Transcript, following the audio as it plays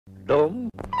வேண்டும்.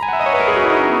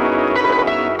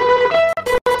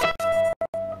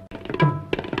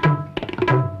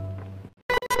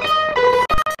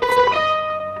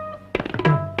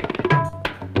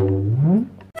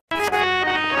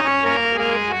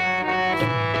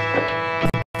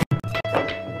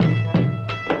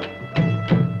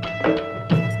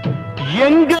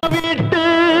 எங்க வீட்டு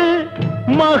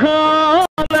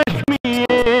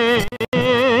மகாலட்சுமியே,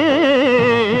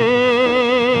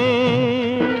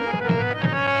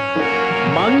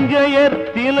 மங்கையர்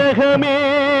திலகமே,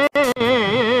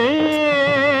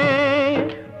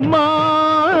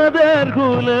 மாதர்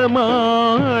குலமாணிக்கமே,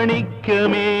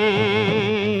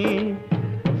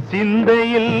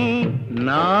 சிந்தையில்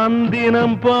நான்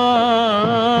தினம்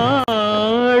பாடும்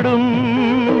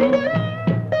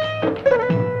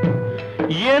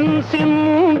என்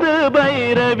சிந்து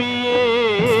பைரவியே.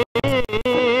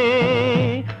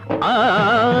 ஆ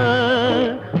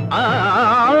ஆ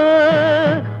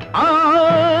ஆ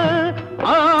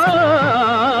ஆ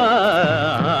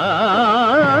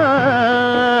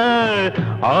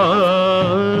ஆ.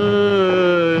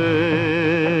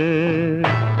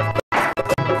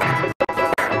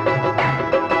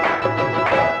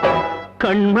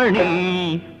 கண்மணி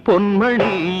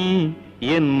பொன்மணி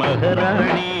என்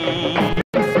மகாராணி,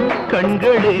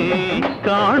 கண்களே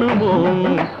காணுமோ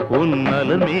உன்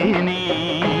நலமேனி,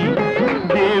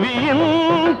 தேவியின்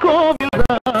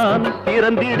கோவில்தான்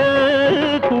திறந்திட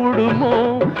கூடுமோ,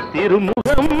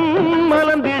 திருமுகம்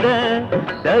மலர்ந்திட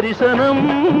தரிசனம்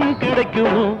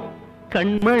கிடைக்குமோ.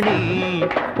 கண்மணி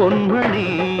பொன்மணி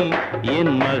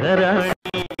என்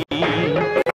மகாராணி,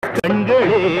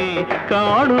 கண்களே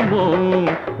காணுமோ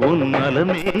உன்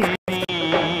நலமேனி.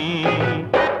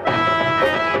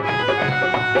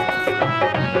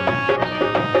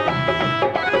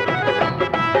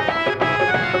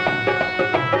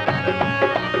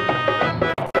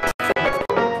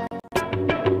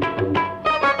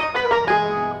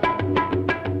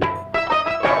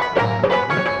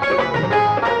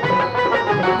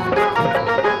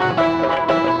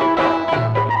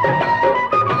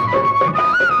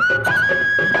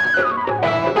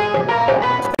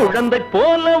 குழந்தை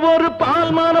போல ஒரு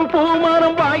பால்மானம்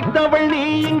பூமானம் வாய்த்தவள் நீ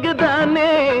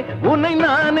இங்குதானே, உன்னை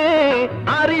நானே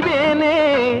அறிவேனே.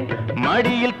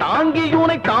 மடியில் தாங்கி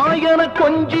உனை தாயன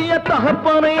கொஞ்சிய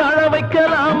தகப்பனை அழ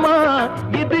வைக்கலாமா,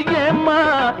 இது ஏம்மா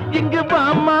இங்கு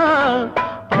வாமா.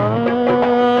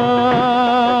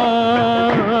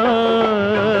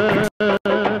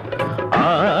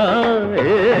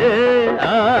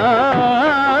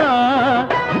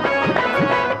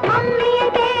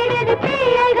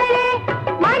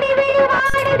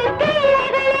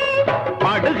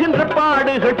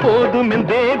 போதும் என்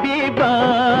தேவி வா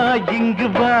இங்கு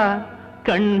வா,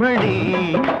 கண்மணி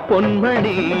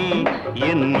பொன்மணி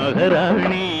என்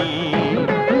மகாராணி,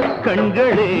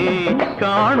 கண்களே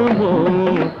காணுமோ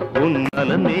உன்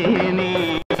நலமேனி.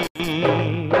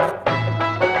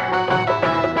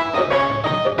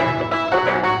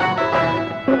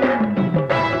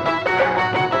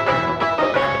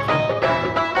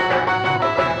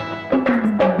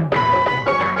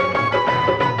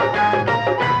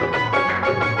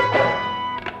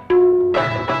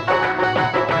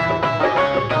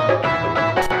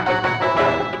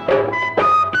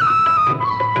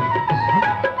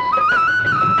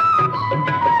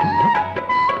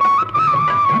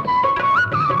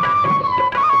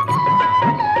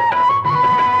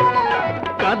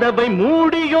 கதவை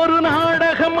மூடி ஒரு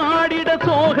நாடகம் ஆடிட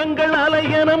சோகங்கள்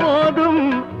அலையன மோதும்,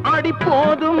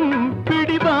 அடிப்போதும்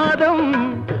பிடிவாதம்,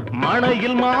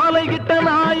 மணையில் மாலையிட்ட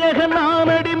நாயக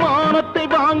நானடி, மானத்தை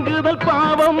வாங்குதல்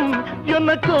பாவம்,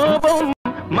 என்ன கோபம்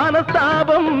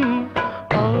மனஸ்தாபம்.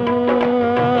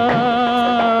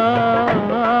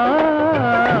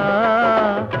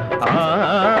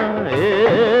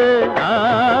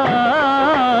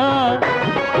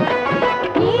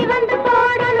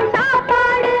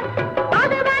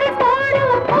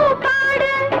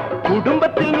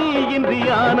 குடும்பத்தில் நீ இன்றி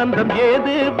ஆனந்தம்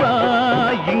ஏது, வா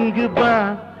இங்கு வா,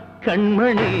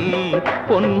 கண்மணி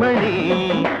பொன்மணி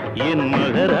என்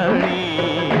மகாராணி,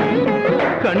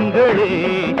 கண்களே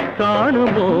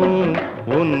காணுமோ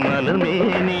உன்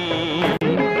நலமேனி,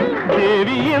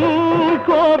 தேவியின்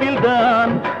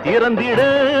கோவில்தான் திறந்திட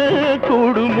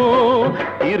கூடுமோ,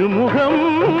 திருமுகம்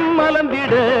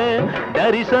மலர்ந்திட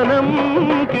தரிசனம்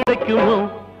கிடைக்குமோ.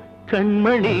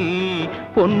 கண்மணி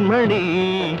பொன்மணி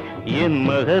என்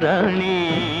மகாராணி,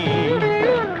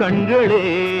 கண்களே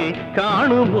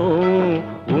காணுமோ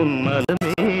உன் நலம்.